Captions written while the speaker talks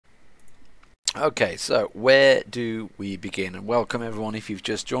Okay, so where do we begin? And welcome everyone if you've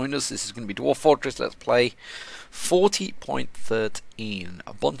just joined us. This is going to be Dwarf Fortress Let's Play 40.13.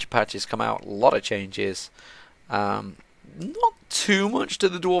 A bunch of patches come out, a lot of changes. Not too much to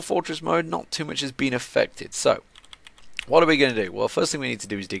the Dwarf Fortress mode, not too much has been affected. So, what are we going to do? Well, first thing we need to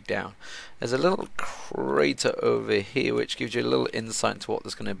do is dig down. There's a little crater over here which gives you a little insight into what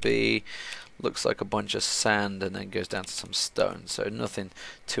there's going to be. Looks like a bunch of sand and then goes down to some stone, so nothing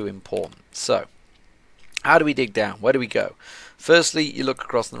too important. So, how do we dig down? Where do we go? Firstly, you look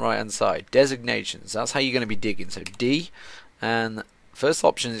across on the right hand side. Designations, that's how you're going to be digging. So D, and first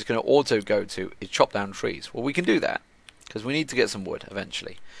option is going to auto go to is chop down trees. Well, we can do that because we need to get some wood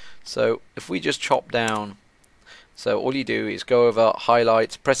eventually. So if we just chop down, so all you do is go over,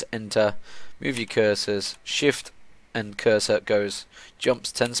 highlight, press enter, move your cursors, shift and cursor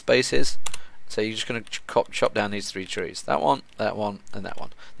jumps 10 spaces. So you're just going to chop down these 3 trees. That one, and that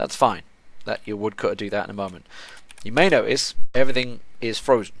one. That's fine. That your woodcutter do that in a moment. You may notice everything is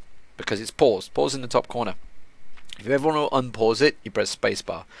frozen because it's paused. Pause in the top corner. If you ever want to unpause it, you press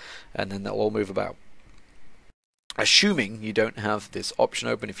spacebar and then they'll all move about. Assuming you don't have this option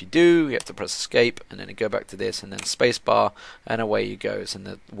open. If you do, you have to press escape and then go back to this and then spacebar and away you goes, and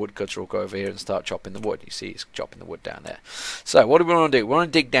the woodcutter will go over here and start chopping the wood. You see it's chopping the wood down there. So what do we want to do? We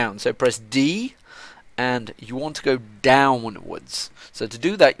want to dig down. So press D and you want to go downwards. So to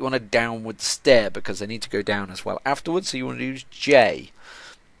do that you want a downward stair because they need to go down as well afterwards, so you want to use J.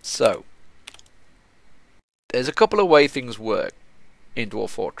 So there's a couple of ways things work in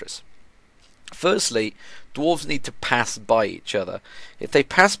Dwarf Fortress. Firstly, dwarves need to pass by each other. If they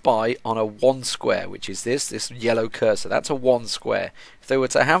pass by on a 1 square, which is this yellow cursor, that's a 1 square. If they were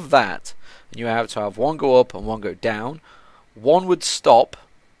to have that, and you have to have one go up and one go down, one would stop,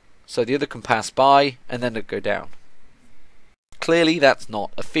 so the other can pass by, and then it go down. Clearly that's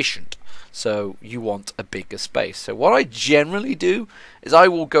not efficient, so you want a bigger space. So what I generally do is I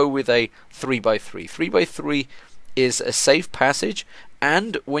will go with a 3x3. 3x3 is a safe passage,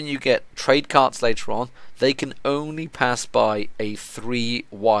 and when you get trade carts later on, they can only pass by a 3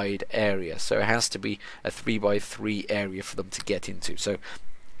 wide area. So it has to be a 3x3 area for them to get into. So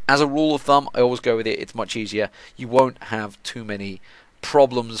as a rule of thumb, I always go with it. It's much easier. You won't have too many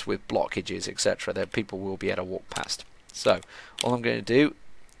problems with blockages, etc. that people will be able to walk past. So all I'm going to do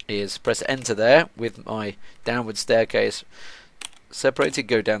is press enter there with my downward staircase separated,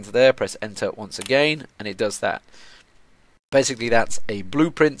 go down to there, press enter once again, and it does that. Basically that's a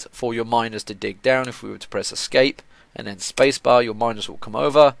blueprint for your miners to dig down. If we were to press escape and then spacebar, your miners will come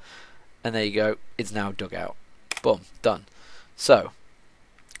over, and there you go, it's now dug out. Boom, done. So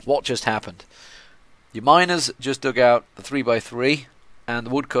what just happened? Your miners just dug out the 3x3, and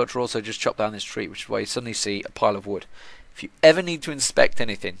the woodcutter also just chopped down this tree, which is why you suddenly see a pile of wood. If you ever need to inspect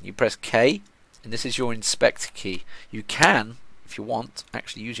anything, you press K, and this is your inspect key. You can, if you want,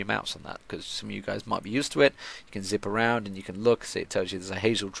 actually use your mouse on that, because some of you guys might be used to it. You can zip around and you can look, see it tells you there's a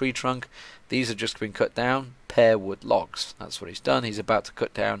hazel tree trunk. These have just been cut down, pear wood logs. That's what he's done. He's about to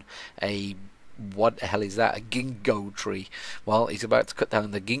cut down a, what the hell is that, a ginkgo tree. Well, he's about to cut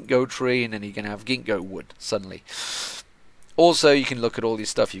down the ginkgo tree, and then you're going to have ginkgo wood suddenly. Also, you can look at all this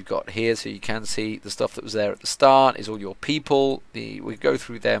stuff you've got here, so you can see the stuff that was there at the start is all your people. We go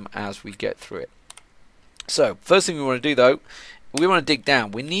through them as we get through it. So, first thing we want to do though, we want to dig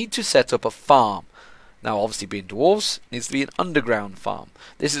down. We need to set up a farm. Now, obviously being dwarves, it needs to be an underground farm.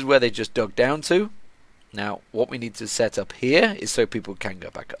 This is where they just dug down to. Now, what we need to set up here is so people can go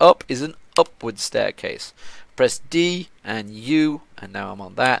back up, is an upward staircase. Press D and U, and now I'm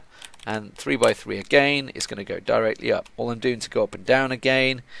on that. And 3x3 again is going to go directly up. All I'm doing to go up and down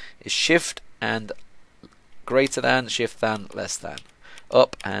again is shift and greater than, shift than, less than.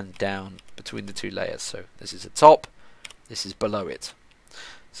 Up and down between the 2 layers. So this is the top, this is below it.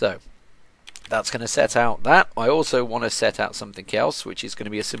 So that's going to set out that. I also want to set out something else, which is going to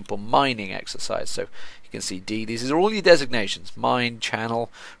be a simple mining exercise. So you can see D, these are all your designations: mine, channel,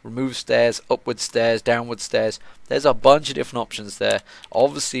 remove stairs, upward stairs, downward stairs. There's a bunch of different options there.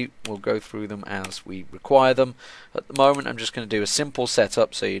 Obviously we'll go through them as we require them. At the moment I'm just going to do a simple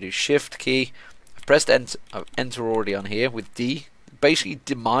setup. So you do shift key, I've pressed enter already on here with D.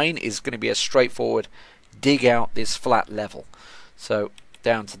 Basically mine is going to be a straightforward dig out this flat level. So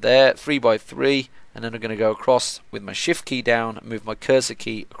down to there, 3x3, and then I'm going to go across with my shift key down and move my cursor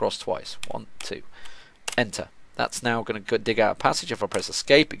key across twice. 1, 2, enter. That's now going to dig out a passage. If I press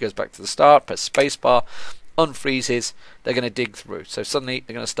escape, it goes back to the start. Press spacebar, unfreezes, they're going to dig through. So suddenly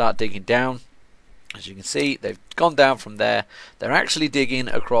they're going to start digging down. As you can see, they've gone down from there. They're actually digging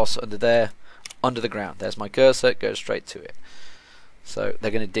across under there, under the ground. There's my cursor, it goes straight to it. So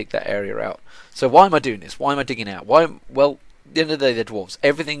they're going to dig that area out. So why am I doing this? Why am I digging out? Why? Well, at the end of the day, they're dwarves.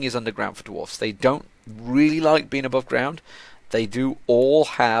 Everything is underground for dwarves. They don't really like being above ground. They do all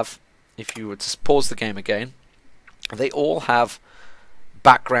have, if you were to pause the game again, they all have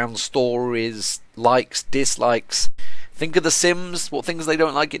background stories, likes, dislikes. Think of The Sims, what things they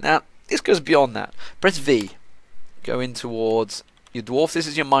don't like in that. This goes beyond that. Press V. Go in towards your dwarf. This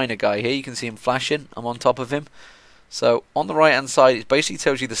is your miner guy here. You can see him flashing. I'm on top of him. So on the right hand side, it basically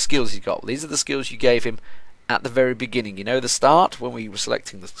tells you the skills he's got. These are the skills you gave him at the very beginning. You know, the start, when we were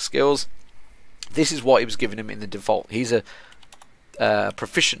selecting the skills, this is what he was giving him in the default. He's a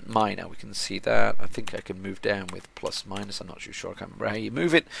proficient miner. We can see that. I think I can move down with plus minus. I'm not too sure. I can't remember how you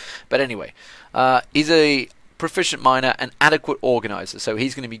move it. But anyway, he's a proficient miner and adequate organizer, so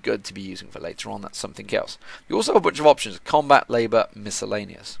he's going to be good to be using for later on. That's something else. You also have a bunch of options: combat, labor,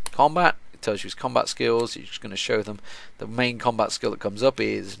 miscellaneous. Combat, it tells you his combat skills. You're just going to show them. The main combat skill that comes up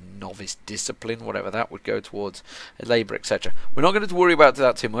is novice discipline, whatever that would go towards, labor, etc. We're not going to worry about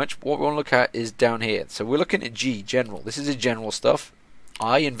that too much. What we want to look at is down here. So we're looking at G, general. This is his general stuff.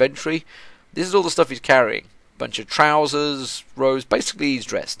 I, inventory. This is all the stuff he's carrying. Bunch of trousers, robes. Basically, he's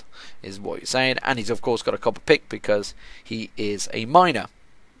dressed, is what you're saying. And he's, of course, got a copper pick because he is a miner.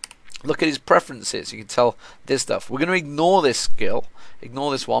 Look at his preferences. You can tell this stuff. We're going to ignore this skill.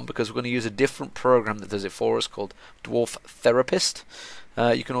 Ignore this one because we're going to use a different program that does it for us called Dwarf Therapist.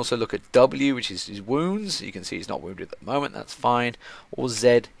 You can also look at W, which is his wounds. You can see he's not wounded at the moment. That's fine. Or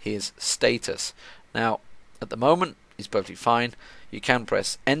Z, his status. Now, at the moment, he's perfectly fine. You can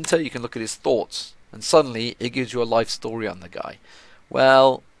press Enter. You can look at his thoughts. And suddenly, it gives you a life story on the guy.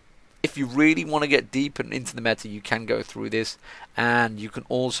 Well, if you really want to get deep and into the meta, you can go through this. And you can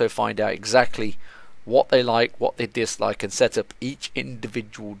also find out exactly what they like, what they dislike, and set up each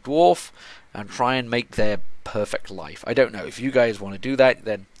individual dwarf and try and make their perfect life. I don't know. If you guys want to do that,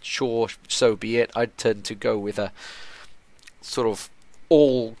 then sure, so be it. I'd tend to go with a sort of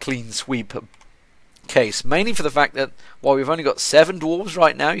all clean sweep case, mainly for the fact that while we've only got 7 dwarves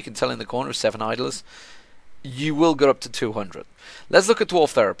right now, you can tell in the corner, 7 idlers, you will get up to 200. Let's look at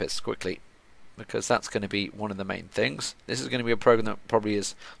Dwarf Therapists quickly, because that's going to be one of the main things. This is going to be a program that probably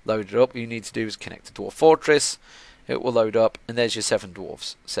is loaded up. What you need to do is connect to Dwarf Fortress. It will load up, and there's your 7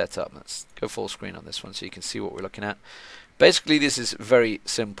 dwarves set up. Let's go full screen on this one so you can see what we're looking at. Basically, this is very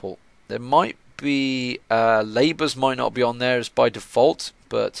simple. There might be labors might not be on there as by default,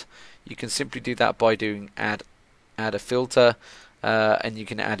 but you can simply do that by doing add a filter, and you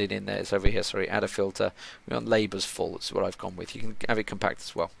can add it in there. It's over here, sorry, add a filter. We want labors full, that's what I've gone with. You can have it compact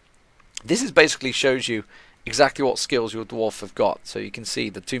as well. This is basically shows you exactly what skills your dwarf have got. So you can see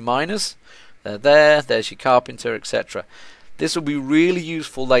the 2 miners, they're there, there's your carpenter, etc. This will be really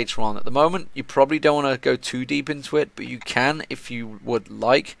useful later on. At the moment, you probably don't want to go too deep into it, but you can, if you would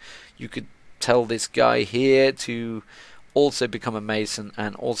like. You could tell this guy here to also become a mason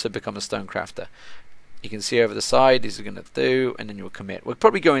and also become a stonecrafter. You can see over the side, these are going to do, and then you'll commit. We'll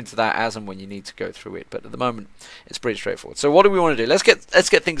probably go into that as and when you need to go through it, but at the moment, it's pretty straightforward. So what do we want to do? Let's get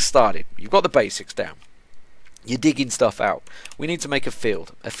things started. You've got the basics down. You're digging stuff out. We need to make a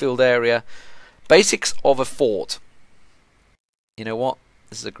field area. Basics of a fort. You know what?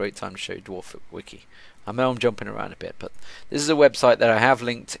 This is a great time to show you Dwarf Wiki. I know I'm jumping around a bit, but this is a website that I have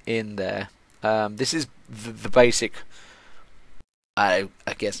linked in there. This is the basic, I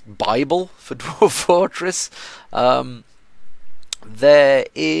guess, Bible for Dwarf Fortress. There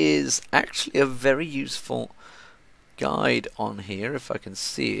is actually a very useful guide on here, if I can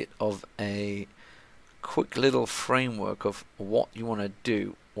see it, of a quick little framework of what you want to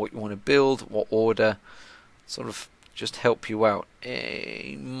do, what you want to build, what order, sort of just help you out.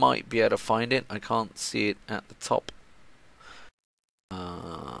 You might be able to find it. I can't see it at the top.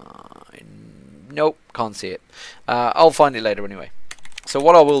 Nope, can't see it. I'll find it later anyway. So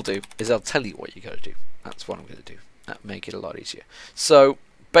what I will do is I'll tell you what you got to do. That's what I'm going to do. That'll make it a lot easier. So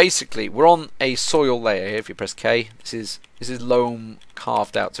basically, we're on a soil layer here. If you press K, this is loam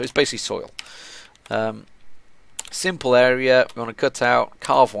carved out. So it's basically soil. Simple area. We want to cut out,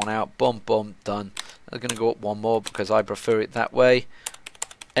 carve one out. Boom, boom, done. I'm going to go up one more because I prefer it that way.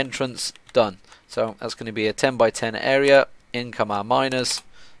 Entrance, done. So that's going to be a 10 by 10 area. In come our miners.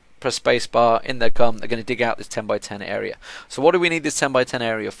 Press spacebar, in they come. They're going to dig out this 10 by 10 area. So what do we need this 10 by 10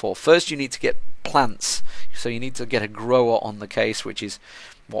 area for? First, you need to get plants. So you need to get a grower on the case, which is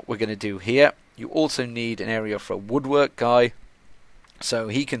what we're going to do here. You also need an area for a woodwork guy. So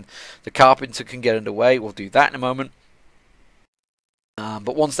the carpenter can get underway. We'll do that in a moment.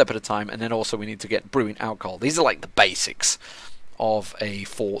 But one step at a time. And then also we need to get brewing alcohol. These are like the basics of a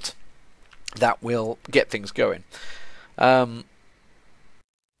fort that will get things going.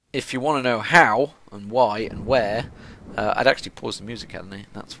 if you want to know how and why and where, I'd actually pause the music, hadn't I?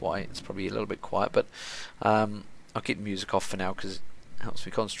 That's why it's probably a little bit quiet, but I'll keep the music off for now because it helps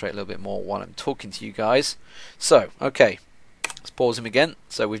me concentrate a little bit more while I'm talking to you guys. So, okay, let's pause him again.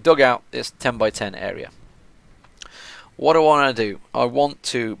 So we've dug out this 10 by 10 area. What do I want to do? I want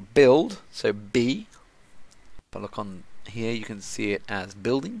to build, so B. If I look on here, you can see it as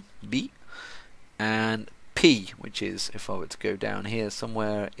building, B. And P, which is, if I were to go down here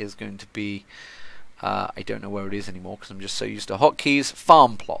somewhere, is going to be, I don't know where it is anymore because I'm just so used to hotkeys,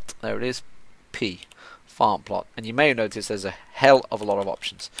 farm plot. There it is, P, farm plot. And you may have noticed there's a hell of a lot of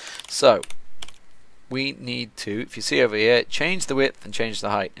options. So we need to, if you see over here, change the width and change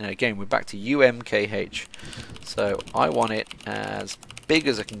the height. And again, we're back to UMKH. So I want it as big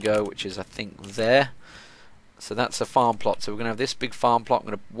as I can go, which is I think there. So that's a farm plot. So we're going to have this big farm plot. I'm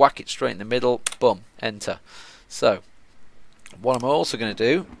going to whack it straight in the middle. Boom. Enter. So what I'm also going to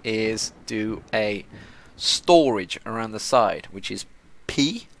do is do a storage around the side, which is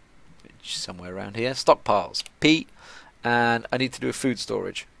P, which is somewhere around here. Stockpiles, P. And I need to do a food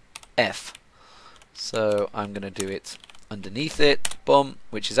storage, F. So I'm going to do it underneath it. Boom.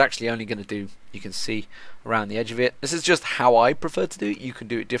 Which is actually only going to do, you can see, around the edge of it. This is just how I prefer to do it. You can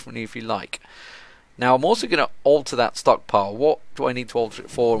do it differently if you like. Now I'm also going to alter that stockpile. What do I need to alter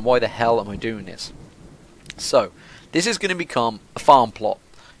it for, and why the hell am I doing this? So this is going to become a farm plot.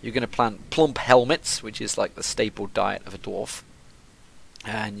 You're going to plant plump helmets, which is like the staple diet of a dwarf,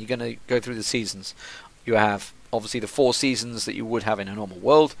 and you're going to go through the seasons. You have obviously the 4 seasons that you would have in a normal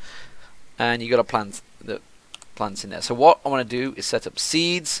world, and you got to plant the plants in there. So what I want to do is set up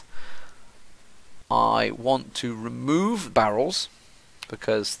seeds. I want to remove barrels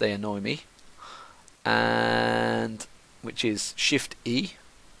because they annoy me, and which is Shift E.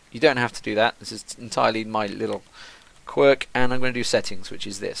 You don't have to do that. This is entirely my little quirk, and I'm going to do settings, which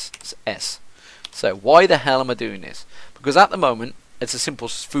is this. It's S. So why the hell am I doing this? Because at the moment it's a simple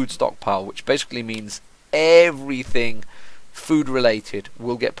food stockpile, which basically means everything food related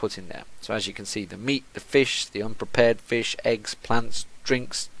will get put in there. So as you can see, the meat, the fish, the unprepared fish, eggs, plants,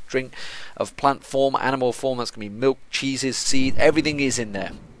 drinks, drink of plant form, animal form, that's going to be milk, cheeses, seed, everything is in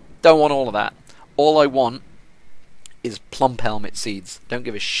there. Don't want all of that. All I want is plump helmet seeds. Don't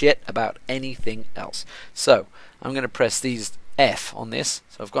give a shit about anything else. So I'm going to press these F on this.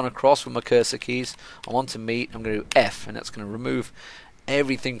 So I've gone across with my cursor keys. I want to meat. I'm going to do F, and that's going to remove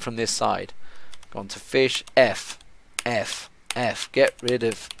everything from this side. Gone to fish, F, F, F. Get rid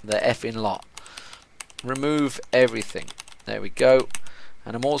of the F in lot. Remove everything. There we go.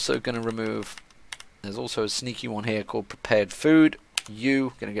 And I'm also going to remove, there's also a sneaky one here called prepared food.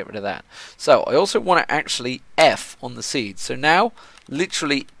 U, going to get rid of that. So I also want to actually F on the seeds. So now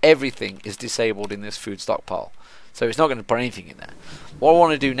literally everything is disabled in this food stockpile. So it's not going to put anything in there. What I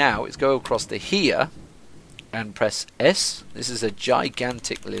want to do now is go across to here and press S. This is a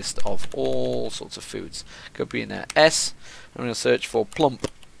gigantic list of all sorts of foods. Could be in there. S. I'm going to search for plump.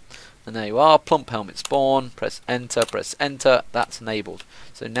 And there you are, plump helmet spawn, press enter, that's enabled.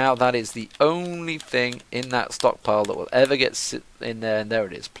 So now that is the only thing in that stockpile that will ever get sit in there, and there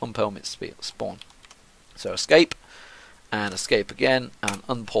it is, plump helmet spawn. So escape, and escape again, and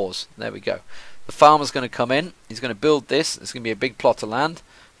unpause, there we go. The farmer's going to come in, he's going to build this, it's going to be a big plot of land,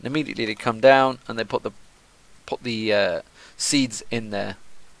 and immediately they come down and they put the seeds in there.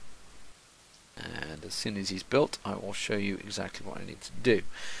 And as soon as he's built, I will show you exactly what I need to do.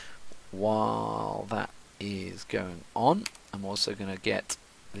 While that is going on, I'm also going to get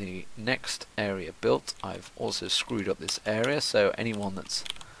the next area built. I've also screwed up this area, so anyone that's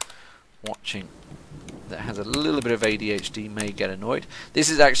watching that has a little bit of ADHD may get annoyed. This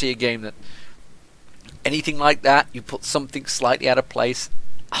is actually a game that anything like that, you put something slightly out of place,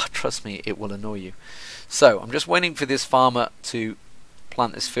 trust me, it will annoy you. So I'm just waiting for this farmer to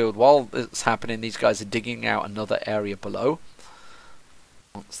plant this field. While it's happening, these guys are digging out another area below.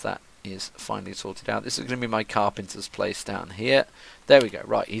 Once that is finally sorted out, this is going to be my carpenter's place down here. There we go.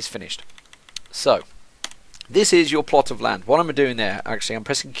 Right, he's finished. So this is your plot of land. What am I doing there? Actually, I'm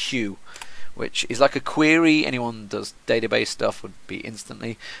pressing Q, which is like a query. Anyone does database stuff would be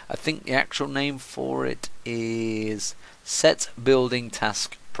instantly. I think the actual name for it is set building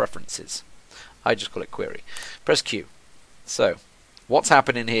task preferences. I just call it query. Press Q. So what's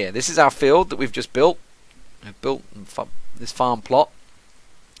happening here? This is our field that we've just built. I've built this farm plot.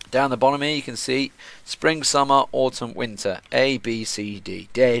 Down the bottom here you can see spring, summer, autumn, winter, A, B, C, D,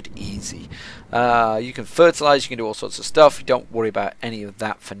 dead easy. You can fertilize, you can do all sorts of stuff. Don't worry about any of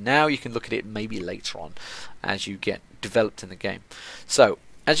that for now. You can look at it maybe later on as you get developed in the game. So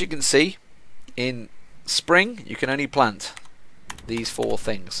as you can see, in spring you can only plant these 4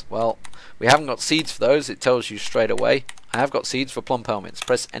 things. Well, we haven't got seeds for those. It tells you straight away. I have got seeds for plump helmets.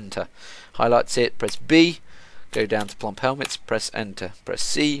 Press enter. Highlights it. Press B. Go down to plump helmets. Press enter. Press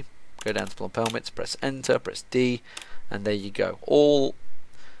C. Go down to plump helmets. Press enter. Press D. And there you go. All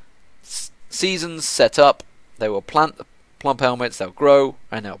seasons set up. They will plant the plump helmets. They'll grow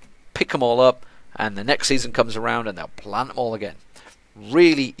and they'll pick them all up. And the next season comes around and they'll plant them all again.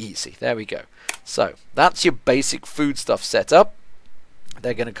 Really easy. There we go. So that's your basic food stuff set up.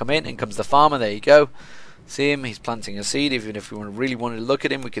 They're going to come in comes the farmer. There you go. See him, he's planting a seed. Even if we really wanted to look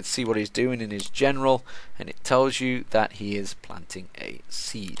at him, we could see what he's doing in his general, and it tells you that he is planting a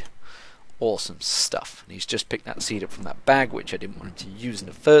seed. Awesome stuff. And he's just picked that seed up from that bag, which I didn't want him to use in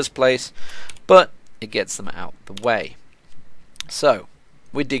the first place, but it gets them out the way. So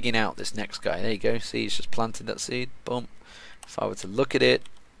we're digging out this next guy. There you go. See, he's just planted that seed. Boom. If I were to look at it,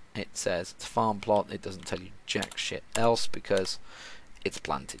 it says it's a farm plot. It doesn't tell you jack shit else because it's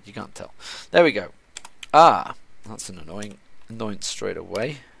planted. You can't tell. There we go. Ah, that's an annoyance straight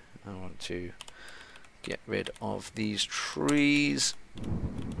away. I want to get rid of these trees.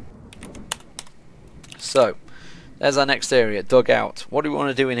 So there's our next area, dug out. What do we want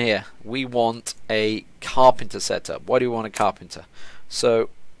to do in here? We want a carpenter setup. Why do we want a carpenter? So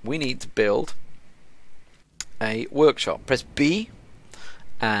we need to build a workshop. Press B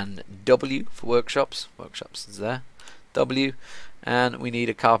and W for workshops. Workshops is there. W. And we need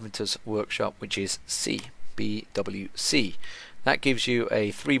a carpenter's workshop, which is C. BWC. That gives you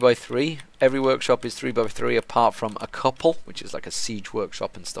a 3x3. Every workshop is 3x3 apart from a couple, which is like a siege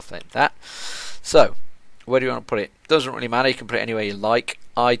workshop and stuff like that. So where do you want to put it? Doesn't really matter. You can put it anywhere you like.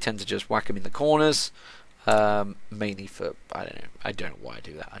 I tend to just whack them in the corners. Mainly for, I don't know why I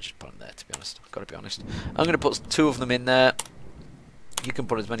do that. I just put them there, to be honest. I've got to be honest. I'm going to put 2 of them in there. You can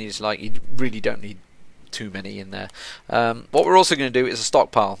put as many as you like. You really don't need too many in there. What we're also going to do is a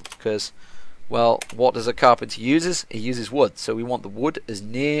stockpile, because, well, what does a carpenter uses? He uses wood, so we want the wood as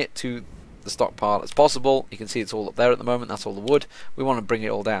near to the stockpile as possible. You can see it's all up there at the moment. That's all the wood. We want to bring it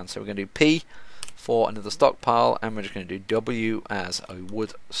all down, so we're going to do P for another stockpile, and we're just going to do W as a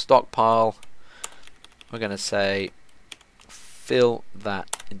wood stockpile. We're going to say fill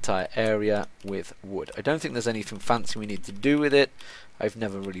that entire area with wood. I don't think there's anything fancy we need to do with it. I've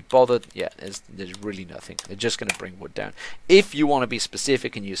never really bothered. Yeah, there's really nothing. They're just going to bring wood down. If you want to be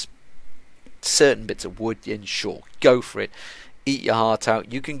specific and use certain bits of wood, then sure, go for it. Eat your heart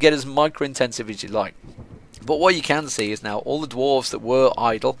out. You can get as micro-intensive as you like. But what you can see is now all the dwarves that were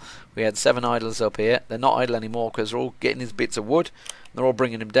idle, we had 7 idlers up here, they're not idle anymore because they're all getting these bits of wood. They're all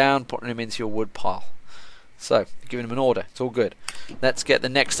bringing them down, putting them into your wood pile. So, giving them an order. It's all good. Let's get the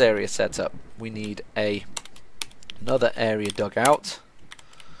next area set up. We need another area dug out.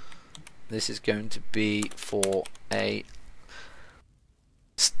 This is going to be for a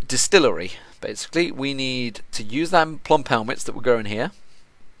distillery. Basically, we need to use them plump helmets that we're growing here,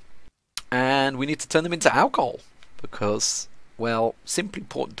 and we need to turn them into alcohol because, well, simply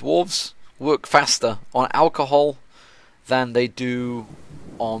put, dwarves work faster on alcohol than they do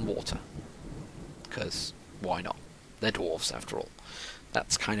on water. Because why not? They're dwarves after all.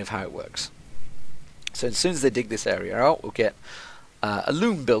 That's kind of how it works. So as soon as they dig this area out, we'll get a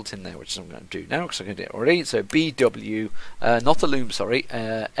loom built in there, which is what I'm going to do now because I'm going to do it already. So BW, not a loom, sorry,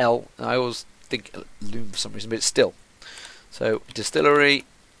 L. I always think loom for some reason, but it's still. So distillery,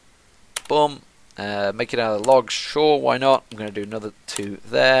 boom, make it out of logs, sure, why not? I'm going to do another 2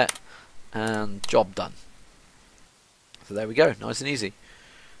 there, and job done. So there we go, nice and easy.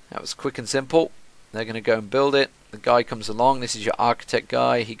 That was quick and simple. They're going to go and build it. The guy comes along. This is your architect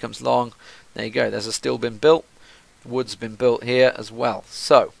guy. He comes along. There you go. There's a still been built. The wood's been built here as well.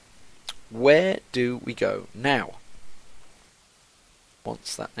 So, where do we go now?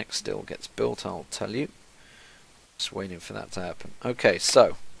 Once that next still gets built, I'll tell you. Just waiting for that to happen. Okay,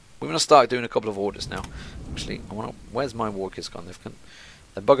 so we're going to start doing a couple of orders now. Actually, where's my workers gone?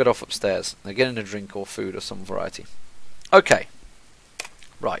 They're buggered off upstairs. They're getting a drink or food or some variety. Okay.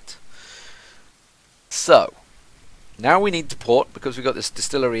 Right. So, now we need to put, because we've got this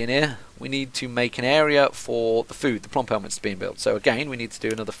distillery in here, we need to make an area for the food, the plump helmets being built. So again, we need to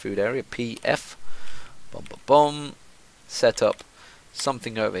do another food area, PF, boom, boom, boom, set up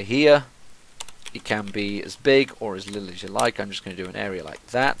something over here. It can be as big or as little as you like. I'm just going to do an area like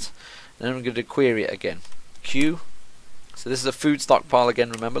that. And then I'm going to query it again, Q. So this is a food stockpile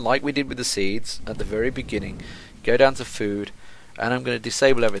again, remember, like we did with the seeds at the very beginning. Go down to food, and I'm going to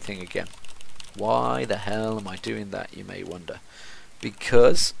disable everything again. Why the hell am I doing that, you may wonder?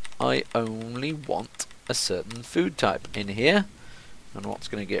 Because I only want a certain food type in here, and what's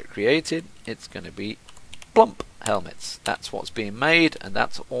going to get created? It's going to be plump. helmets. That's what's being made, and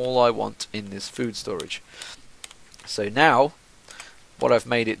that's all I want in this food storage. So now what I've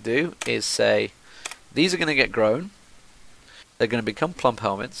made it do is say these are going to get grown, they're going to become plump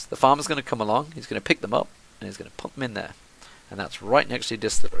helmets, the farmer's going to come along, he's going to pick them up and he's going to put them in there, and that's right next to the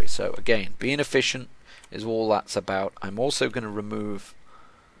distillery. So again, being efficient is all that's about. I'm also going to remove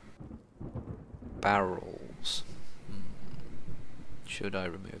barrels. Should I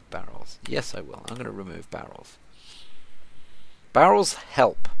remove barrels? Yes, I will. I'm going to remove barrels. Barrels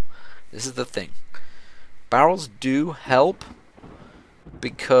help. This is the thing. Barrels do help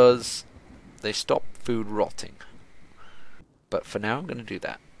because they stop food rotting. But for now, I'm going to do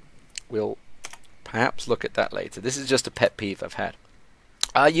that. We'll perhaps look at that later. This is just a pet peeve I've had.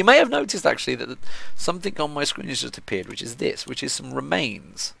 You may have noticed actually that something on my screen has just appeared, which is this, which is some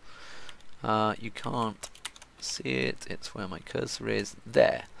remains. You can't see it. It's where my cursor is.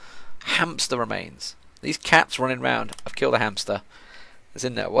 There. Hamster remains. These cats running around. I've killed a hamster. It's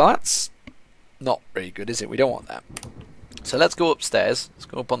in there. Well, that's not very good, is it? We don't want that. So let's go upstairs. Let's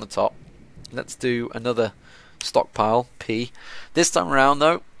go up on the top. Let's do another stockpile, P. This time around,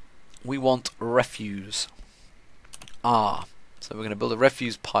 though, we want refuse. So we're going to build a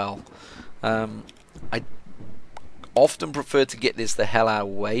refuse pile. I often prefer to get this the hell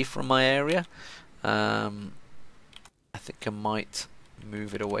away from my area. I think I might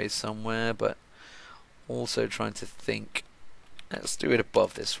move it away somewhere, but also trying to think. Let's do it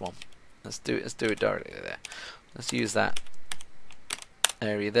above this one. Let's do it directly there. Let's use that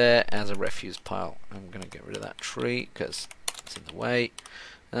area there as a refuse pile. I'm going to get rid of that tree because it's in the way,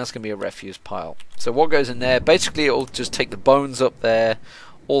 and that's going to be a refuse pile. So what goes in there, basically it'll just take the bones up there,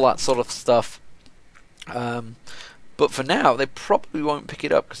 all that sort of stuff. But for now they probably won't pick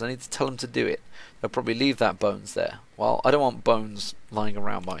it up because I need to tell them to do it. They'll probably leave that bones there. Well, I don't want bones lying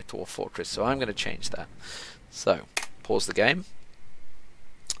around my Dwarf Fortress, so I'm going to change that. So pause the game.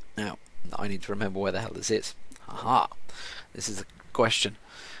 Now I need to remember where the hell this is. Aha, this is a question.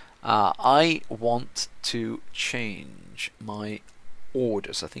 I want to change my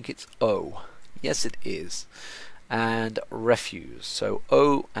orders. I think it's O. Yes, it is. And refuse. So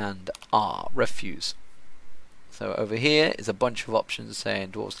O and R. Refuse. So over here is a bunch of options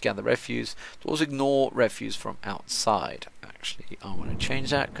saying dwarves gather refuse. Dwarves ignore refuse from outside. Actually, I want to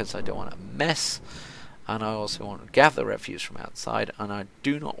change that because I don't want a mess. And I also want to gather refuse from outside. And I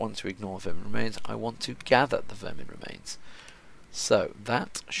do not want to ignore vermin remains. I want to gather the vermin remains. So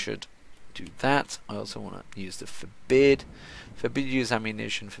that should do that. I also want to use the forbid. Forbid use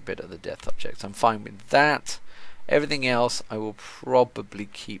ammunition, forbid other death objects. I'm fine with that. Everything else I will probably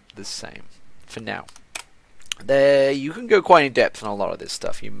keep the same for now. There, you can go quite in depth on a lot of this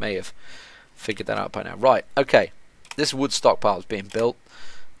stuff. You may have figured that out by now. Right, okay. This wood stockpile is being built.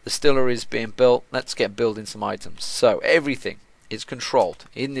 The distillery is being built. Let's get building some items. So everything is controlled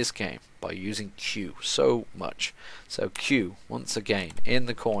in this game by using Q so much. So Q, once again, in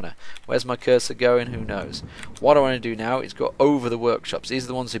the corner. Where's my cursor going? Who knows? What I want to do now is go over the workshops. These are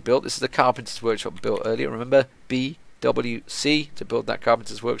the ones who built. This is the carpenter's workshop built earlier. Remember, B, W, C to build that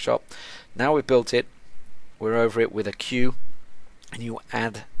carpenter's workshop. Now we've built it. We're over it with a Q, and you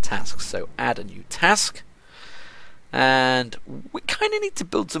add tasks. So add a new task, and we kind of need to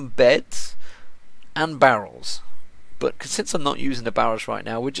build some beds and barrels. But since I'm not using the barrels right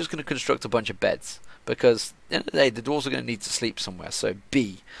now, we're just going to construct a bunch of beds, because at the end of the day, the dwarves are going to need to sleep somewhere. So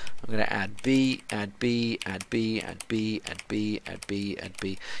B, I'm going to add B, add B, add B, add B, add B, add B, add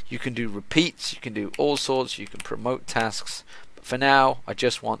B. You can do repeats, you can do all sorts, you can promote tasks. But for now, I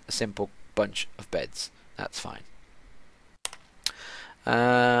just want a simple bunch of beds. That's fine.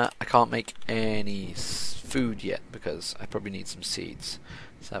 I can't make any food yet because I probably need some seeds.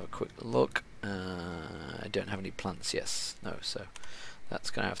 Let's have a quick look. I don't have any plants, yes. No, so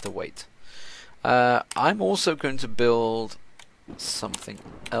that's going to have to wait. I'm also going to build something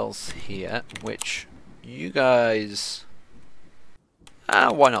else here, which you guys...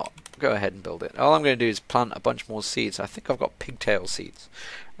 why not? Go ahead and build it. All I'm going to do is plant a bunch more seeds. I think I've got pigtail seeds.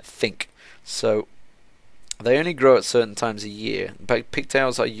 I think. So... they only grow at certain times a year, but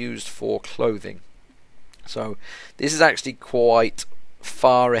pigtails are used for clothing. So this is actually quite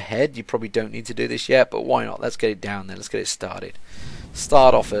far ahead. You probably don't need to do this yet, but why not? Let's get it down there. Let's get it started.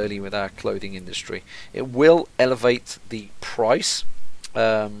 Start off early with our clothing industry. It will elevate the price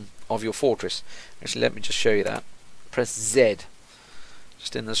of your fortress. Actually, let me just show you that. Press Z.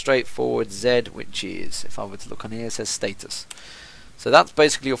 Just in the straightforward Z, which is, if I were to look on here, it says status. So that's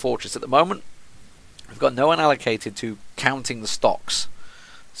basically your fortress at the moment. We've got no one allocated to counting the stocks,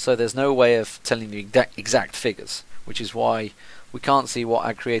 so there's no way of telling you exact figures, which is why We can't see what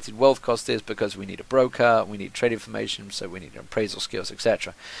our created wealth cost is because we need a broker, we need trade information, so we need appraisal skills,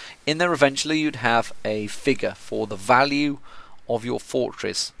 etc. In there eventually you'd have a figure for the value of your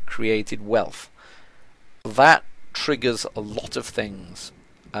fortress created wealth. That triggers a lot of things.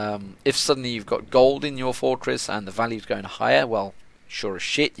 If suddenly you've got gold in your fortress and the value's going higher, well, sure as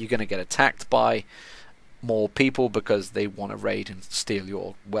shit you're going to get attacked by more people because they want to raid and steal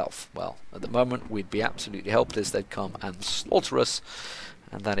your wealth. Well, at the moment we'd be absolutely helpless. They'd come and slaughter us,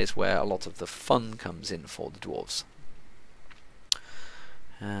 and that is where a lot of the fun comes in for the dwarves.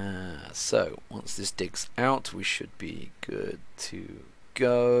 So once this digs out, we should be good to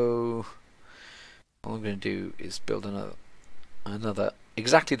go. All I'm going to do is build another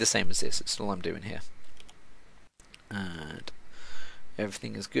exactly the same as this. It's all I'm doing here, and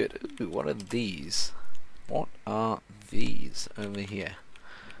everything is good. Ooh, what are these? What are these over here?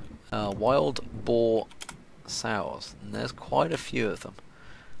 Wild boar sows, and there's quite a few of them.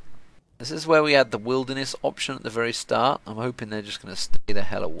 This is where we had the wilderness option at the very start. I'm hoping they're just going to stay the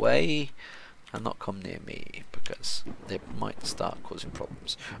hell away and not come near me, because they might start causing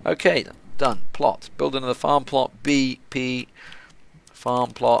problems. Okay, done. Plot. Build another farm plot. BP.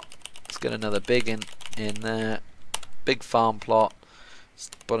 Farm plot. Let's get another big in there. Big farm plot.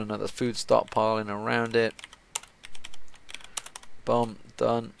 Put another food stockpile in around it. Boom,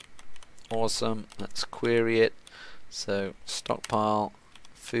 done. Awesome. Let's query it. So stockpile,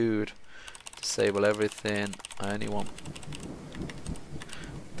 food, disable everything. I only want,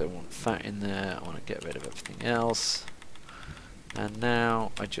 don't want fat in there. I want to get rid of everything else. And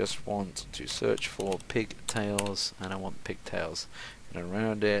now I just want to search for pigtails, and I want pigtails and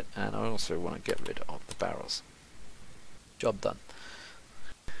around it, and I also want to get rid of the barrels. Job done.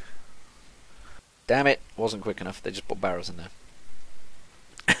 Damn it, wasn't quick enough. They just put barrels in there.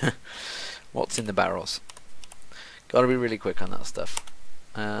 What's in the barrels? Gotta be really quick on that stuff.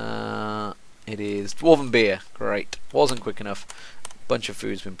 It is dwarven beer. Great. Wasn't quick enough. Bunch of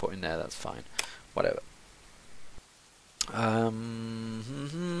food's been put in there. That's fine. Whatever.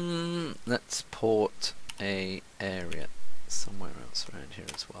 Let's port a area somewhere else around here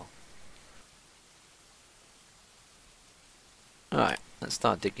as well. Alright, let's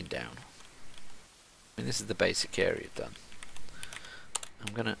start digging down. I mean, this is the basic area done.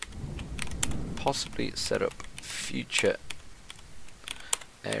 I'm gonna possibly set up future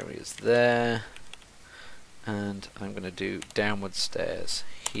areas there, and I'm gonna do downward stairs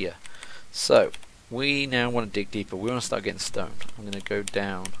here. So we now want to dig deeper. We want to start getting stone. I'm gonna go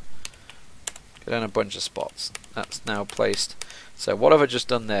down a bunch of spots. That's now placed. So what have I just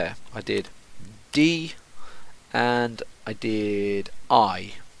done there? I did D and I did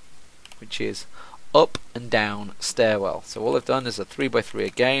I, which is up and down stairwell. So all I've done is a 3x3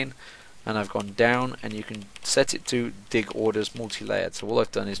 again, and I've gone down, and you can set it to dig orders multi-layered. So all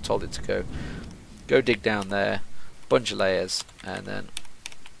I've done is told it to go dig down there, bunch of layers, and then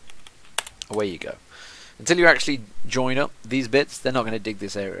away you go. Until you actually join up these bits, they're not going to dig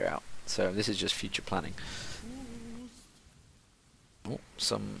this area out. So this is just future planning. Oh,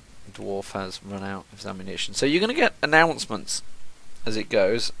 some dwarf has run out of his ammunition. So you're going to get announcements as it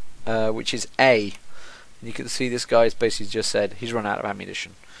goes, which is A. And you can see this guy's basically just said he's run out of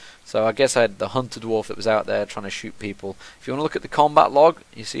ammunition. So I guess I had the hunter dwarf that was out there trying to shoot people. If you want to look at the combat log,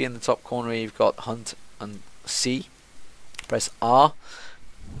 you see in the top corner you've got hunt and C. Press R,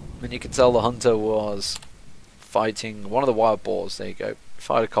 and you can tell the hunter was fighting one of the wild boars. There you go.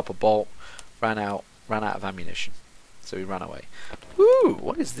 Fired a copper bolt, ran out of ammunition, so he ran away. Woo!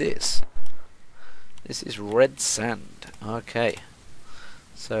 What is this? This is red sand. Okay,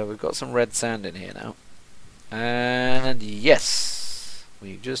 so we've got some red sand in here now, and yes,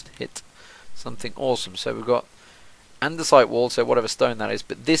 we just hit something awesome. So we've got andesite wall, so whatever stone that is,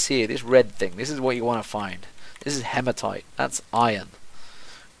 but this here, this red thing, this is what you want to find. This is hematite. That's iron,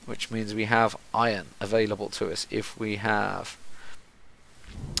 which means we have iron available to us if we have.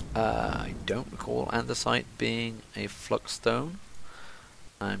 I don't recall andesite being a flux stone.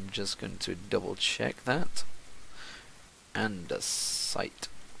 I'm just going to double check that. Andesite.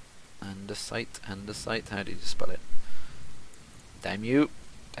 Andesite. How do you spell it? Damn you.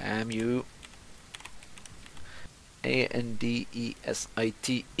 Damn you. A-N-D-E-S-I-T-E.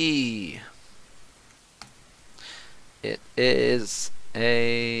 It is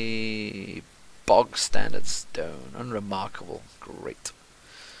a bog standard stone. Unremarkable. Great.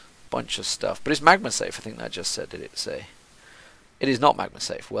 Bunch of stuff. But it's magma safe, I think that just said. Did it say? It is not magma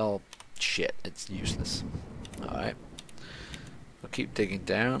safe. Well, shit. It's useless. Alright. I'll keep digging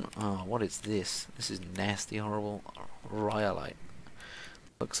down. Oh, what is this? This is nasty, horrible rhyolite.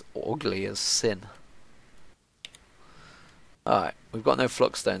 Looks ugly as sin. Alright, we've got no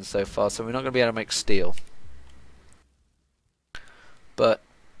flux stones so far, so we're not going to be able to make steel. But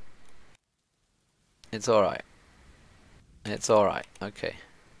it's alright. It's alright, okay.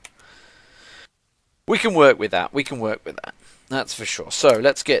 We can work with that, we can work with that. That's for sure. So,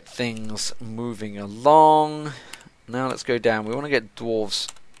 let's get things moving along. Now let's go down. We want to get dwarves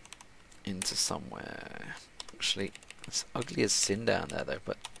into somewhere. Actually, it's ugly as sin down there though,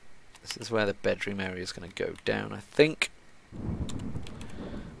 but this is where the bedroom area is going to go down, I think.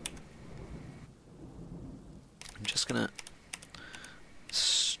 I'm just going to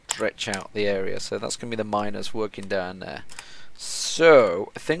stretch out the area, so that's going to be the miners working down there.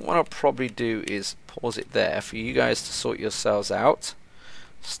 So I think what I'll probably do is pause it there for you guys to sort yourselves out,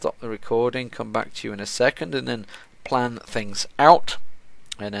 stop the recording, come back to you in a second, and then plan things out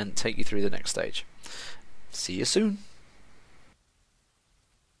and then take you through the next stage. See you soon.